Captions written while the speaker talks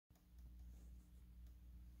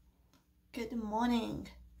Good morning.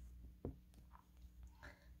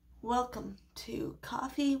 Welcome to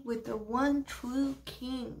Coffee with the One True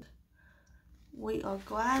King. We are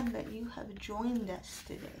glad that you have joined us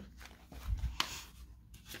today.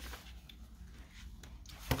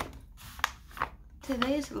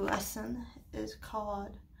 Today's lesson is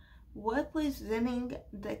called Representing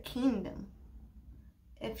the Kingdom.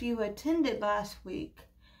 If you attended last week,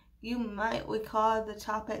 you might recall the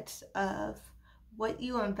topics of what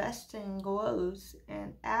you invest in grows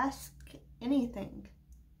and ask anything.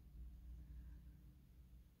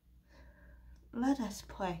 Let us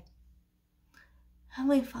pray.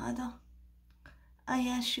 Heavenly Father, I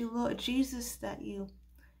ask you, Lord Jesus, that you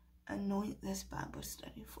anoint this Bible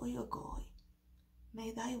study for your glory.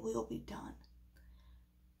 May thy will be done.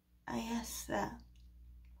 I ask that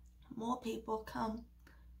more people come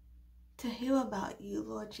to hear about you,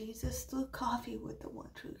 Lord Jesus, through Coffee with the One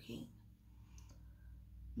True King.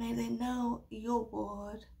 May they know your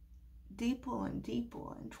word deeper and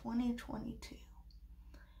deeper in 2022.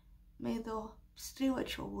 May the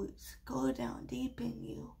spiritual roots go down deep in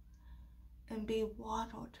you and be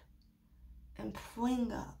watered and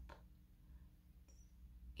spring up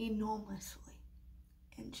enormously.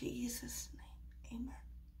 In Jesus' name, amen.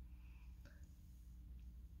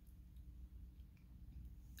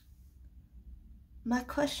 My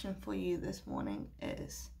question for you this morning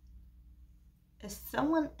is, if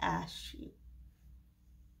someone asks you,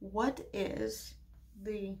 what is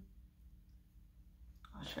the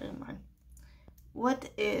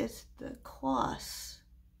cross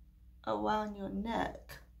around your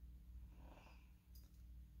neck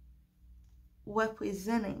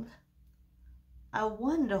representing? I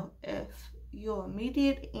wonder if your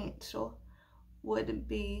immediate answer would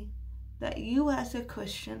be that you as a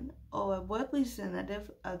Christian are a representative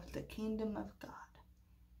of the kingdom of God.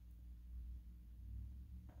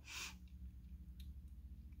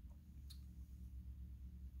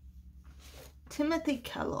 Timothy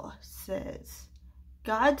Keller says,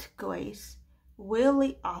 God's grace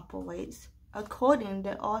rarely operates according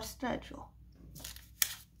to our schedule.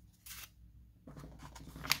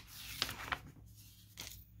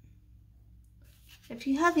 If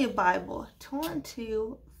you have your Bible, turn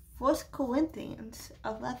to 1 Corinthians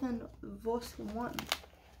 11, verse 1.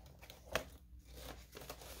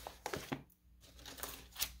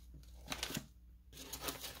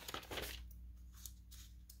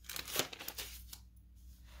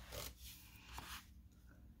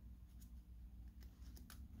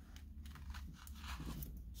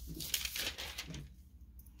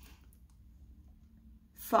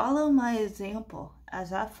 Follow my example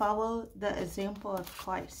as I follow the example of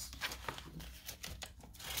Christ.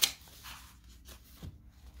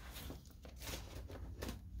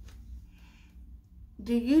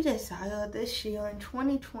 Do you desire this year in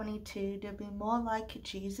 2022 to be more like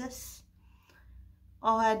Jesus?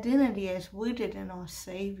 Our identity is rooted in our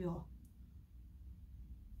Savior.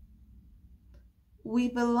 We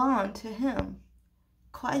belong to Him.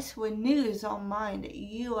 Christ renews our mind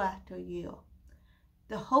year after year.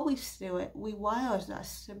 The Holy Spirit rewires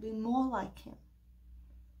us to be more like Him.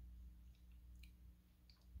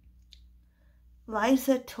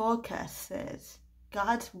 Liza Torkas says,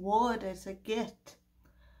 God's Word is a gift,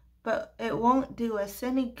 but it won't do us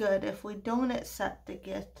any good if we don't accept the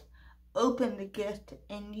gift, open the gift,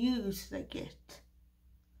 and use the gift.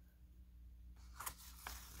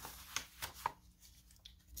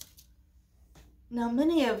 Now,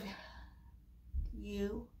 many of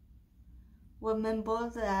you remember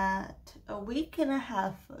that a week and a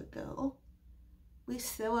half ago, we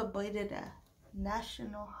celebrated a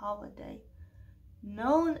national holiday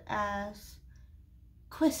known as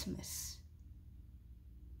Christmas.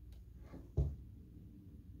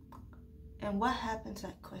 And what happens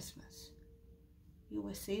at Christmas? You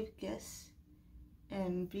receive gifts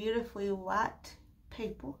in beautifully wrapped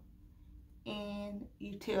paper and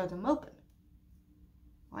you tear them open,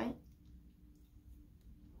 right?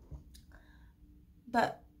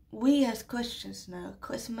 But we as Christians know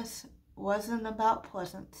Christmas wasn't about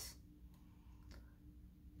presents.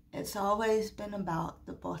 It's always been about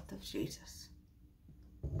the birth of Jesus.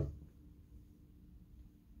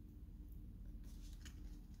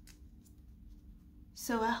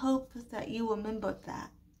 So I hope that you remembered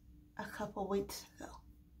that a couple weeks ago.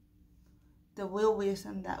 The real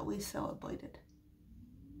reason that we celebrated.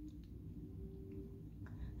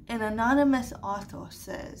 An anonymous author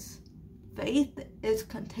says, faith is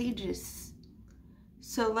contagious,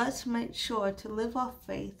 so let's make sure to live our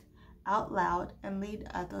faith out loud and lead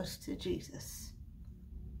others to Jesus.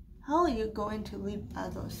 How are you going to lead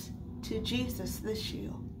others to Jesus this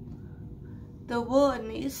year? The world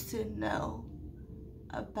needs to know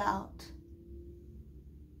about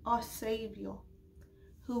our Savior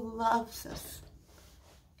who loves us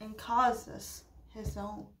and calls us his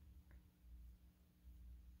own.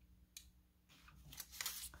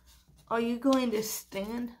 Are you going to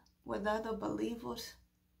stand with other believers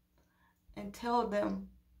and tell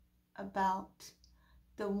them about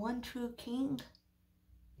the one true King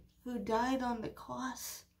who died on the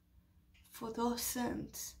cross for those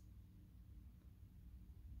sins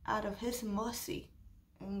out of his mercy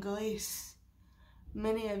and grace?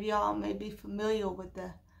 Many of y'all may be familiar with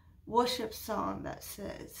the worship song that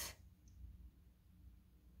says,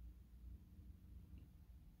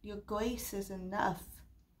 "Your grace is enough."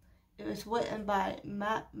 It was written by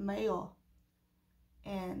Matt Mayer,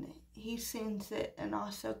 and he sings it, and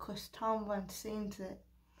also Chris Tomlin sings it.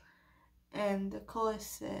 And the chorus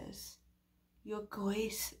says, "Your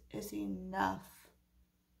grace is enough."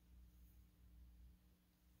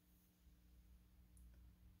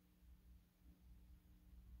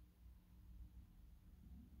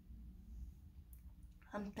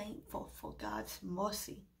 I'm thankful for God's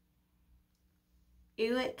mercy.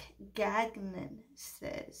 Eric Gagnon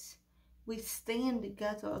says, "We stand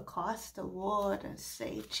together across the world and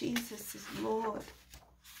say, Jesus is Lord."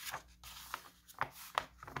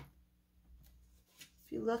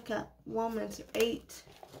 If you look at Romans 8,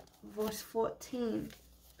 verse 14,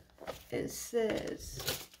 it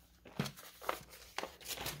says,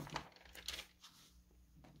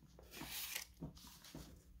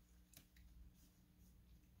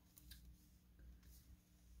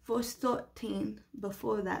 verse 13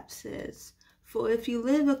 before that says, "For if you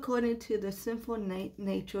live according to the sinful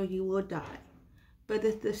nature, you will die. But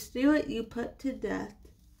if the spirit you put to death,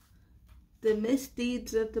 the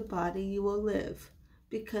misdeeds of the body, you will live.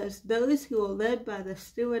 Because those who are led by the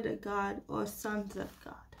Spirit of God are sons of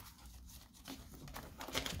God."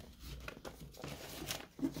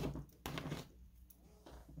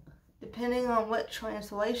 Depending on what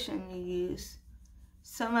translation you use,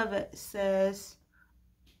 some of it says,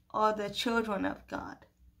 "are the children of God."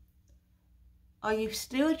 Are you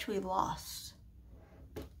spiritually lost?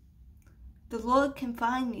 The Lord can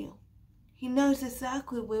find you. He knows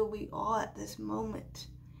exactly where we are at this moment.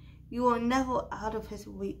 You are never out of his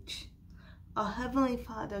reach. Our Heavenly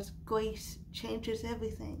Father's grace changes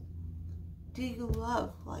everything. Do you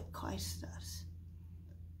love like Christ does?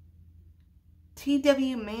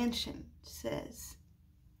 T.W. Mansion says,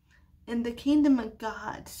 "In the kingdom of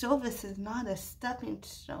God, service is not a stepping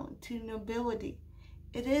stone to nobility.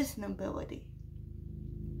 It is nobility."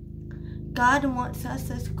 God wants us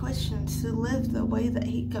as Christians to live the way that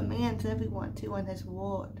he commands everyone to in his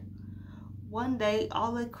word. One day,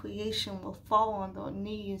 all of creation will fall on their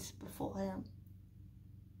knees before him.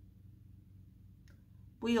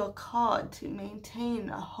 We are called to maintain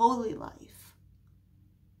a holy life.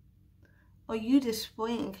 Are you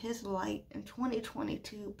displaying his light in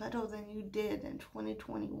 2022 better than you did in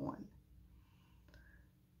 2021?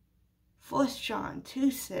 1 John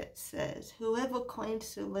 2:6 says, whoever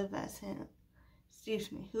claims to live in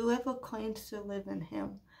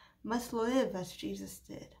him must live as Jesus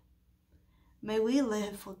did. May we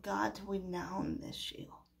live for God's renown this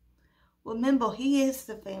year. Remember, he is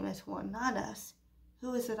the famous one, not us.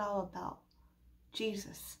 Who is it all about?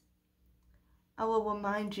 Jesus. I will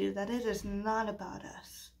remind you that it is not about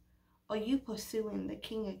us. Are you pursuing the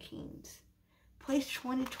King of Kings? Place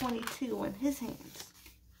 2022 in his hands.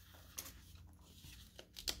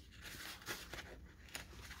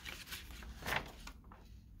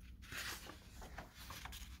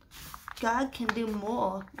 God can do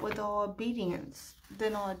more with our obedience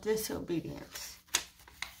than our disobedience.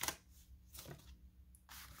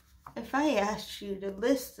 If I asked you to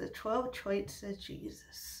list the 12 traits of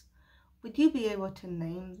Jesus, would you be able to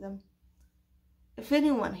name them? If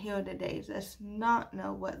anyone here today does not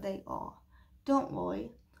know what they are, don't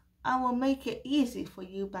worry. I will make it easy for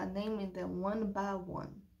you by naming them one by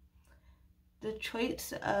one. The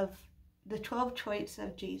 12 traits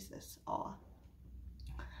of Jesus are: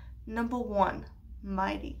 Number 1,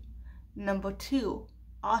 mighty. Number 2,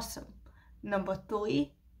 awesome. Number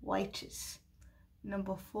 3, righteous.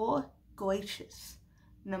 Number 4, gracious.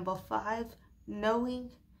 Number 5,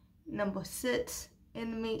 knowing. Number 6,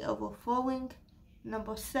 enemy overflowing.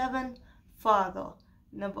 Number 7, father.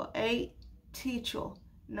 Number 8, teacher.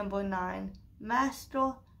 Number 9,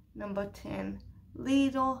 master. Number 10,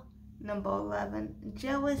 leader. Number 11,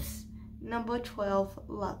 jealous. Number 12,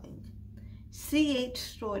 loving. C.H.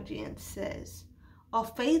 Sturgeon says, our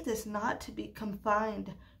faith is not to be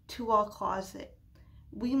confined to our closet.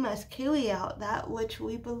 We must carry out that which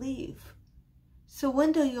we believe.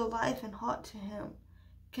 Surrender your life and heart to Him,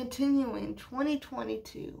 continuing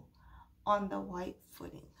 2022 on the right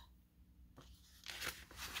footing.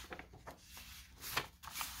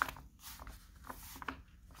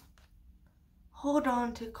 Hold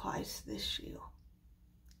on to Christ this year.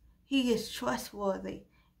 He is trustworthy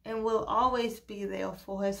and will always be there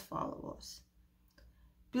for His followers.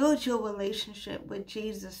 Build your relationship with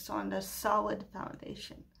Jesus on a solid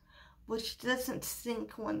foundation, which doesn't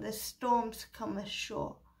sink when the storms come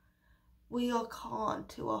ashore. We are called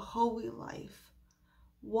to a holy life.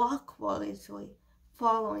 Walk wisely,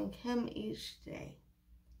 following Him each day.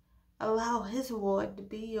 Allow His word to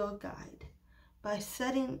be your guide by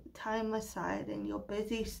setting time aside in your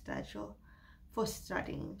busy schedule for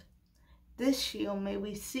studying. This year, may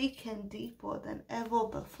we seek Him deeper than ever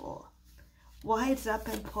before. Rise up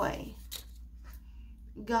and pray.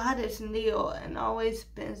 God is near and always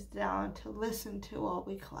bends down to listen to our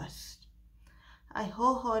requests. I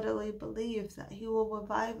wholeheartedly believe that He will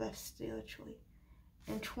revive us spiritually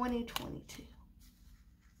in 2022.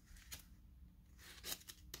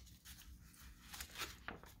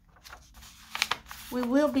 We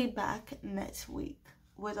will be back next week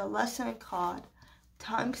with a lesson called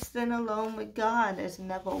Time Spent Alone with God is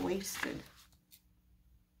Never Wasted.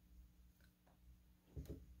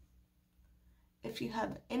 If you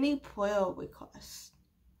have any prayer requests,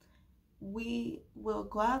 we will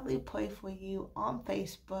gladly pray for you on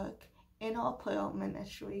Facebook in our prayer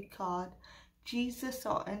ministry called Jesus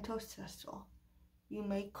Our Intercessor. You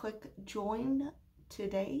may click Join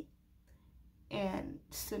today and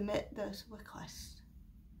submit those requests.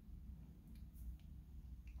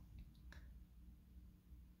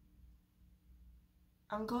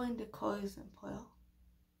 I'm going to close in prayer.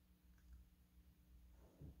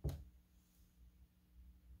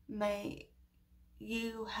 May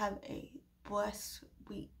you have a blessed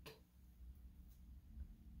week.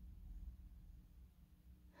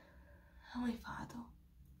 Heavenly Father,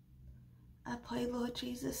 I pray, Lord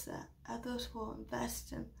Jesus, that others will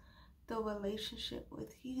invest in the relationship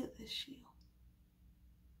with you this year.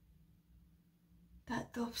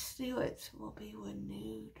 That their spirits will be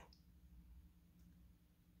renewed.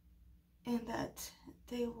 And that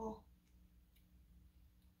they will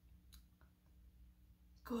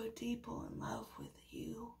go deeper in love with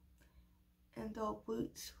you, and their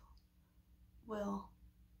roots will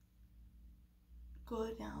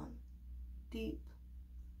go down deep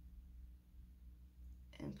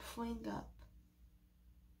and spring up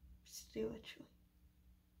spiritually.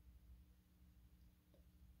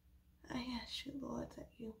 I ask you, Lord, that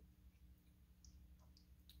you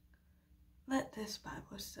let this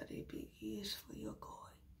Bible study be used for your glory.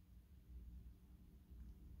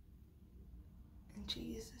 In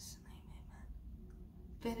Jesus'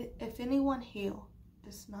 name, amen. If anyone here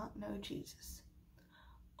does not know Jesus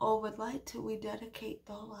or would like to rededicate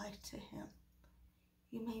their life to Him,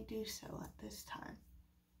 you may do so at this time.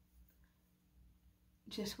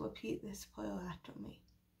 Just repeat this prayer after me.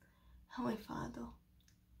 Heavenly Father,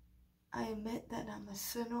 I admit that I'm a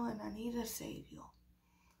sinner and I need a Savior.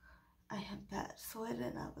 I have backslid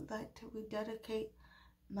and I would like to rededicate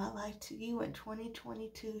my life to you in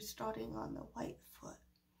 2022, starting on the right foot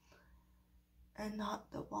and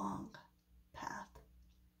not the wrong path.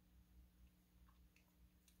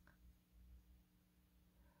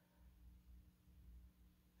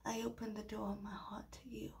 I open the door of my heart to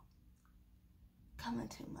you. Come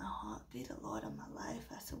into my heart, be the Lord of my life.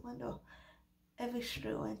 I surrender every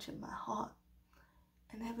true inch of my heart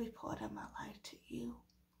and every part of my life to you.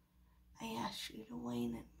 I ask you to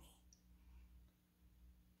reign in me.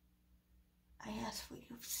 I ask for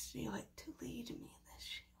your Spirit to lead me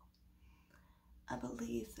this year. I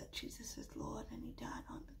believe that Jesus is Lord and He died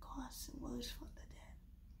on the cross and rose from the dead.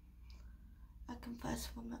 I confess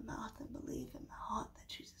with my mouth and believe in my heart that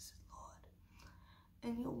Jesus is Lord.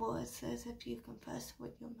 And your word says if you confess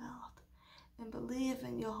with your mouth and believe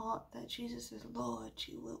in your heart that Jesus is Lord,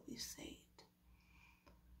 you will be saved.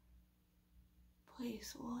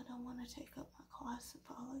 Please, Lord, I want to take up my cross and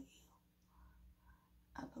follow you.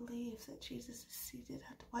 I believe that Jesus is seated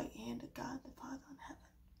at the right hand of God the Father in heaven.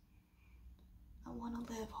 I want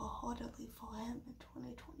to live wholeheartedly for Him in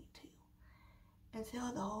 2022 and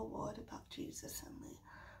tell the whole world about Jesus and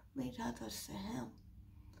lead others to Him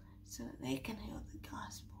so that they can hear the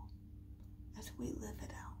gospel as we live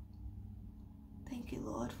it out. Thank you,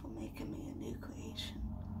 Lord, for making me a new creation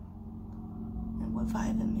and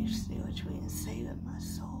reviving me spiritually and saving my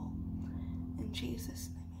soul. In Jesus'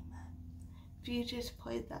 name, amen. If you just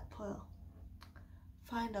prayed that prayer,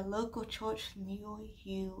 find a local church near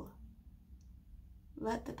you.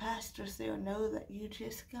 Let the pastors there know that you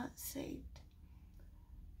just got saved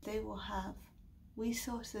they will have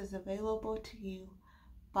resources available to you,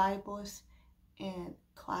 Bibles and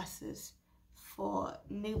classes for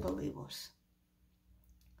new believers.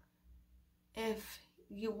 If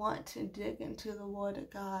you want to dig into the Word of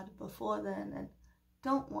God before then and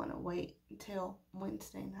don't want to wait until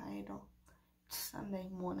Wednesday night or Sunday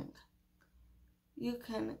morning, you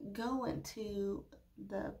can go into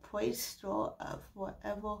the Play Store of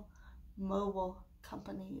whatever mobile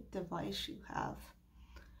company device you have.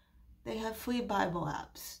 They have free Bible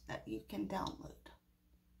apps that you can download.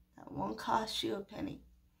 That won't cost you a penny.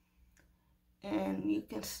 And you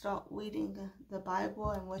can start reading the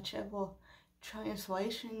Bible in whichever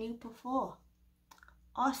translation you prefer.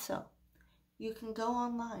 Also, you can go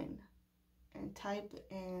online and type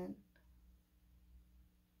in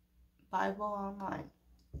Bible online.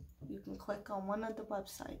 You can click on one of the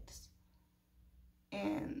websites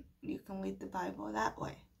and you can read the Bible that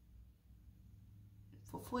way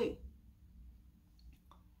for free.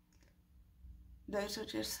 Those are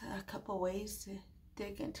just a couple ways to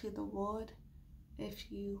dig into the Word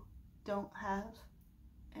if you don't have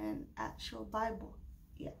an actual Bible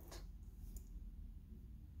yet.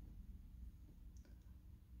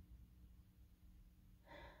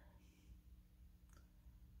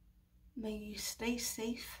 May you stay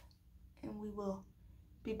safe, and we will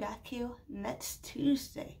be back here next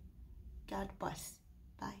Tuesday. God bless.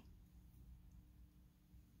 Bye.